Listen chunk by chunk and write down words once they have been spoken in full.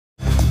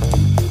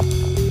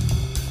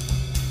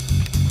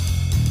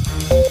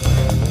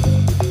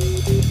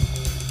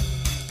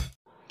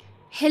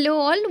Hello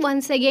all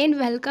once again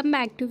welcome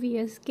back to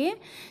VSK.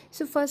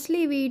 So firstly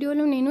ఈ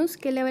వీడియోలో నేను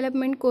skill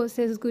development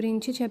courses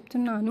గురించి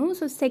చెప్తున్నాను.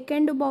 సో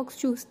సెకండ్ బాక్స్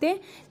చూస్తే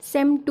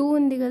సెమ్ 2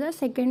 ఉంది కదా,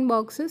 సెకండ్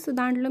బాక్స్. సో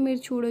దాంట్లో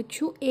మీరు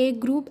చూడొచ్చు ఏ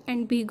గ్రూప్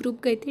అండ్ బి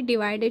గ్రూప్కి అయితే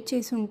డివైడెడ్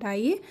చేసి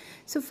ఉంటాయి.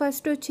 సో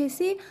ఫస్ట్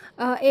వచ్చేసి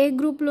ఏ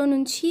గ్రూప్లో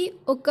నుంచి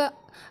ఒక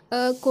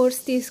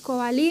కోర్స్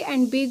తీసుకోవాలి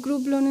అండ్ బి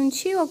గ్రూప్లో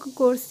నుంచి ఒక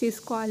కోర్స్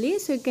తీసుకోవాలి.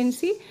 సో యూ కెన్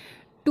సీ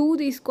 2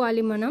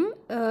 తీసుకోవాలి మనం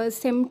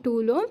సెమ్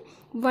 2లో.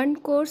 1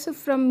 course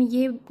from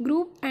A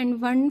group and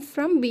 1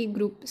 from B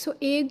group. So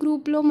ఏ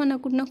గ్రూప్లో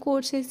మనకున్న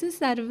courses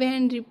survey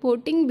and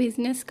reporting,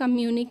 business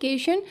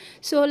communication,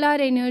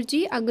 solar energy,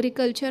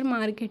 agriculture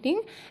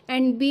marketing.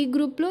 And B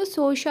గ్రూప్లో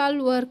social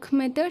work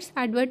methods,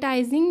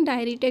 advertising,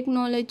 dairy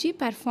technology,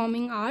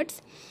 performing arts.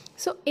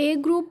 So ఏ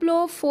గ్రూప్లో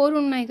 4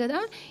 ఉన్నాయి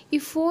కదా, ఈ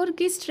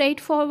 4కి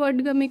straight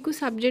ఫార్వర్డ్గా మీకు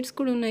subjects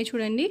కూడా ఉన్నాయి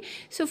చూడండి.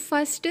 So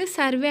first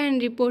survey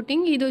and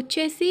reporting, ఇది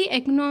వచ్చేసి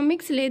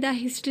ఎకనామిక్స్ లేదా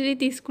హిస్టరీ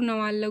తీసుకున్న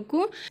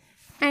వాళ్ళకు.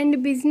 అండ్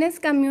బిజినెస్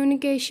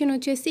కమ్యూనికేషన్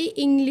వచ్చేసి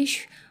ఇంగ్లీష్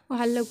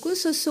వాళ్ళకు.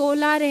 So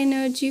solar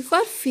energy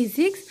for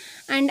physics.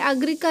 And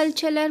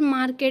agricultural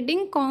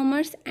marketing,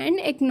 commerce and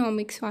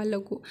economics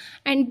వాళ్ళకు.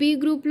 అండ్ బి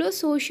గ్రూప్లో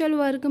సోషల్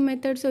వర్క్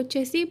మెథడ్స్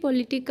వచ్చేసి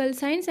political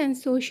science and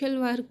social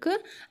work,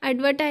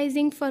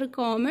 advertising for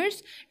commerce,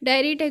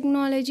 dairy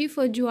technology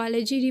for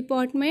zoology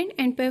department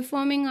and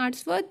performing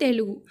arts for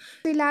Telugu.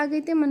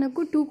 ఇలాగైతే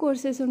మనకు 2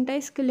 courses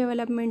ఉంటాయి skill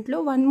డెవలప్మెంట్లో.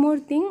 One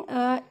more thing,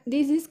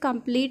 this is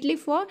completely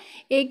for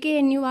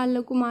ఏకేఎన్యూ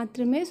వాళ్ళకు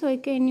మాత్రమే. So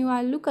ఏకేఎన్యూ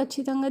వాళ్ళు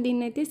ఖచ్చితంగా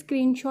దీన్ని అయితే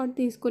స్క్రీన్ షాట్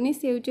తీసుకొని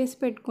సేవ్ చేసి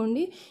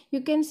పెట్టుకోండి.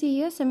 You can see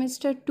here semester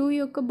 2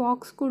 యొక్క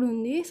బాక్స్ కూడా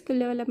ఉంది స్కిల్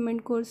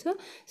డెవలప్మెంట్ కోర్సు.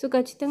 సో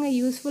ఖచ్చితంగా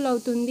యూస్ఫుల్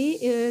అవుతుంది.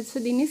 సో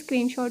దీన్ని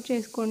స్క్రీన్ షాట్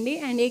చేసుకోండి.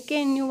 అండ్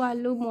ఏకేఎన్యూ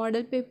వాళ్ళు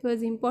model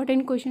papers,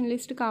 important question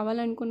list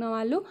కావాలనుకున్న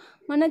వాళ్ళు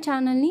మన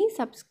ఛానల్ని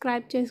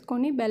సబ్స్క్రైబ్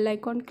చేసుకొని బెల్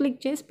ఐకాన్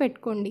క్లిక్ చేసి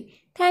పెట్టుకోండి.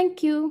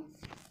 Thank you.